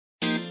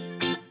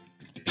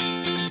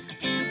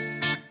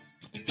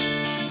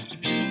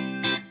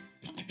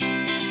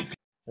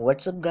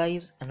What's up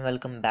guys, and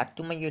welcome back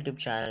to my YouTube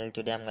channel.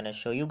 Today I'm gonna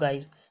show you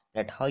guys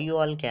that how you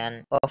all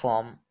can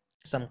perform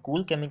some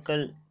cool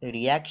chemical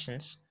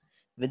reactions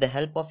with the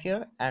help of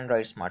your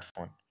Android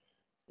smartphone.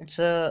 It's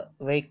a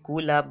very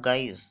cool app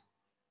guys,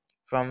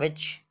 from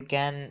which you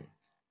can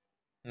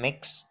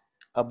mix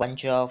a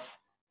bunch of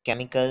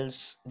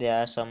chemicals.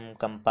 There are some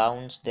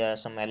compounds, there are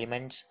some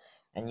elements,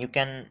 and you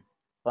can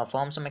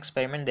perform some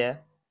experiment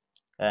there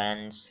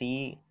and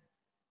see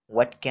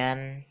what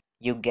can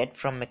you get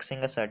from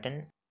mixing a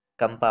certain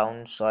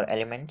compounds or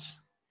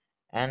elements.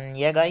 And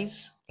yeah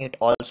guys, it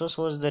also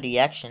shows the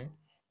reaction,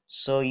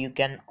 so you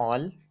can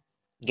all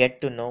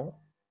get to know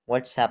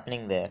what's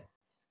happening there.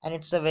 And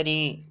it's a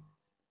very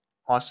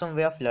awesome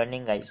way of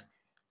learning guys,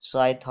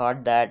 so I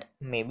thought that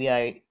maybe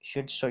I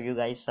should show you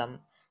guys some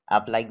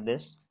app like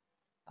this.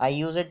 I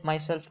use it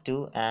myself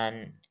too,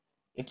 and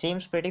it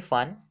seems pretty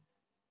fun.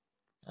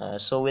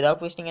 So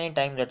without wasting any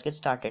time, let's get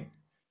started.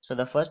 So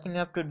the first thing you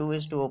have to do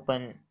is to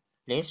open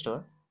Play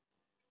Store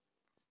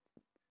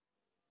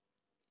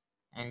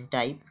and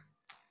type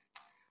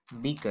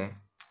Beaker.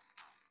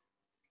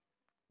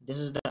 This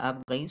is the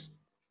app guys,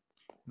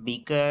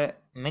 Beaker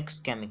Mix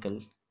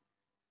Chemical.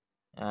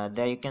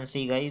 There you can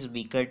see guys,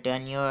 Beaker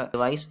turn your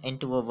device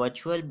into a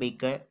virtual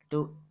beaker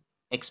to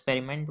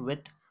experiment with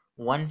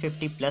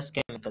 150 plus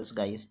chemicals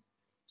guys.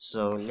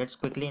 So let's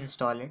quickly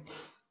install it.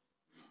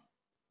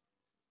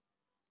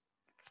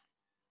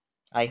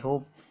 I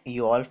hope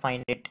you all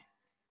find it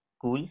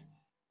cool.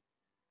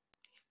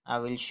 I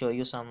will show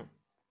you some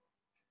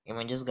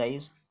images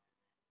guys.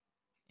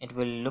 It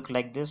will look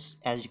like this.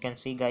 As you can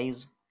see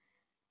guys,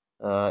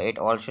 it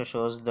also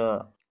shows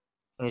the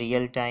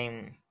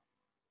real-time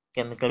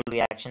chemical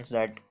reactions,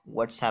 that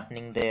what's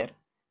happening there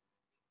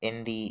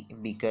in the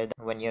beaker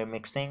when you're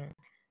mixing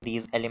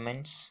these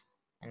elements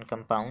and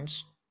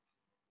compounds.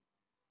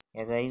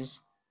 Yeah guys,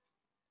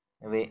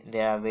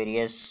 there are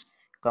various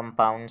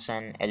compounds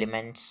and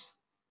elements.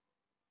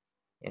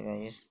 Yeah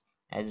guys,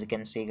 as you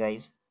can see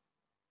guys,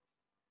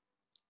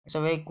 it's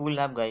a very cool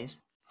app guys.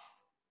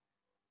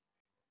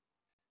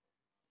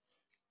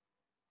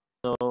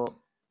 So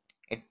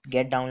it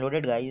get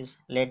downloaded guys.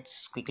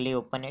 Let's quickly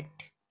open it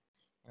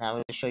and I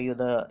will show you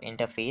the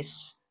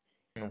interface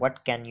and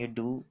what can you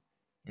do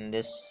in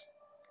this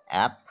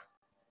app.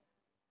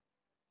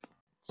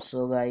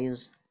 So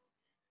guys,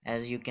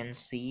 as you can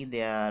see,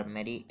 there are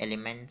many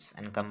elements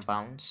and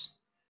compounds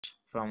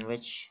from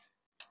which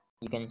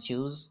you can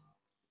choose,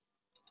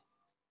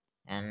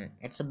 and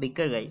it's a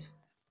beaker guys.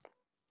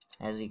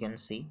 As you can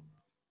see,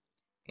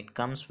 it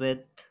comes with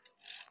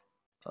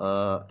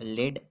a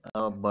lid,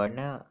 a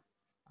burner,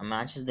 a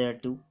match is there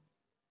too,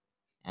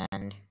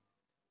 and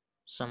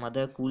some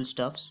other cool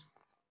stuffs.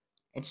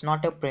 It's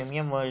not a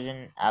premium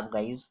version app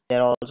guys.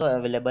 There are also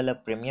available a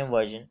premium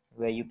version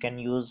where you can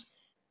use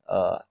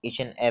each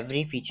and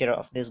every feature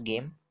of this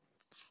game,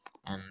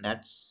 and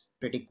that's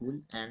pretty cool.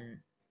 And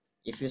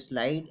if you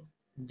slide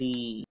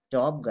the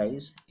top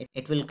guys,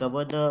 it will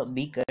cover the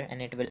beaker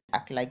and it will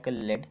act like a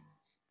lid.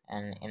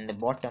 And in the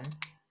bottom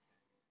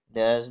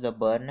there's the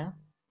burner,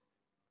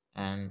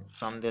 and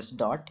from this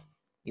dot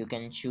you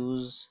can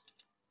choose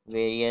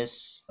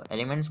various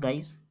elements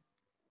guys.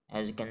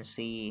 As you can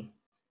see,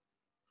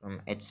 from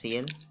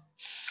HCl,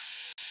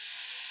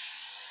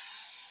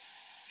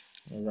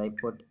 as I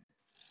put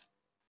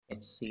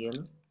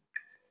HCl,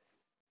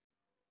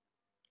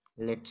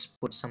 let's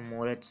put some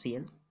more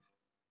HCl,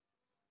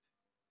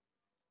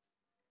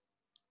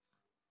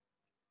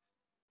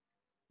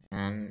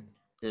 and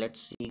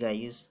let's see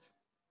guys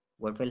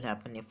what will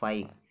happen if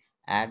I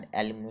add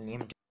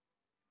aluminium.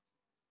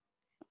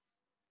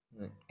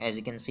 As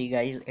you can see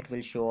guys, it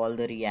will show all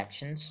the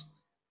reactions,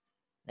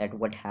 that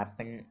what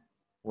happened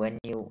when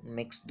you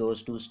mix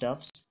those two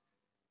stuffs.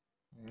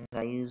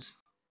 Guys,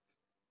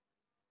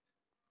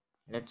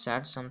 let's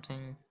add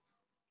something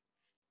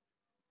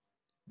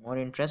more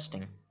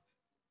interesting,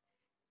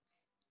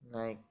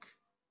 like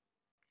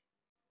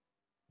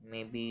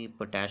maybe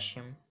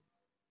potassium.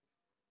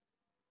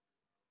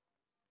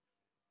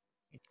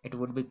 It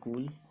would be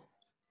cool.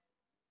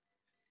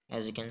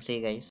 As you can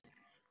see guys,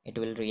 it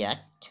will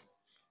react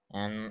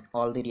and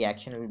all the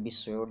reaction will be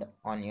showed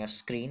on your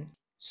screen,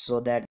 so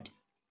that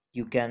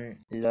you can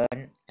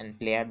learn and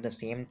play at the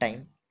same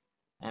time.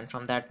 And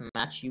from that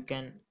match you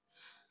can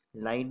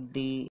light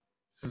the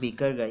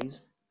beaker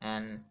guys,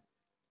 and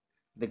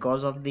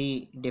because of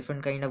the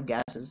different kind of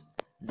gases,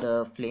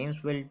 the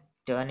flames will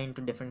turn into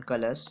different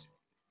colors,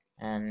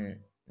 and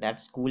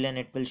that's cool, and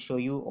it will show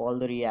you all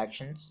the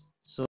reactions.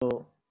 So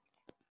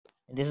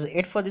this is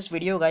it for this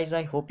video guys.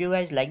 I hope you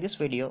guys like this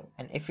video,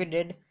 and if you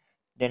did,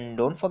 then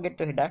don't forget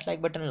to hit that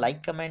like button,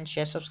 like, comment,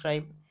 share,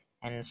 subscribe,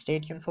 and stay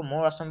tuned for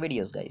more awesome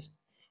videos guys.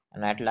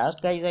 And at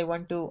last guys, I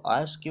want to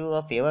ask you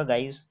a favor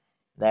guys,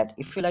 that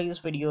if you like this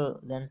video,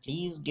 then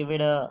please give it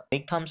a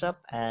big thumbs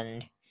up.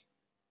 And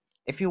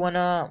if you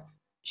wanna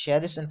share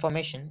this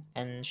information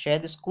and share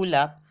this cool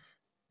app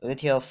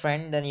with your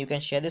friend, then you can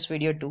share this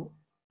video too.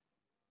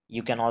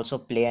 You can also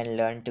play and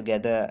learn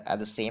together at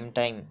the same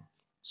time.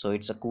 So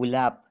it's a cool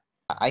app.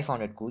 I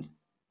found it cool.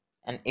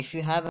 And if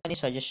you have any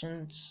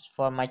suggestions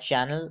for my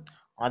channel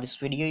or this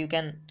video, you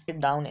can put it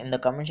down in the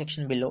comment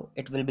section below.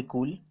 It will be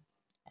cool.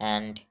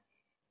 And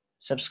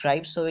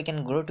subscribe so we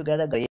can grow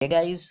together. Yeah,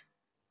 guys,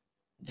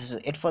 this is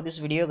it for this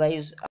video,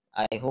 guys.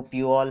 I hope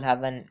you all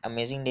have an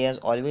amazing day as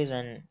always,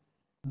 and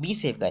be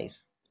safe,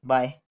 guys.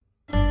 Bye.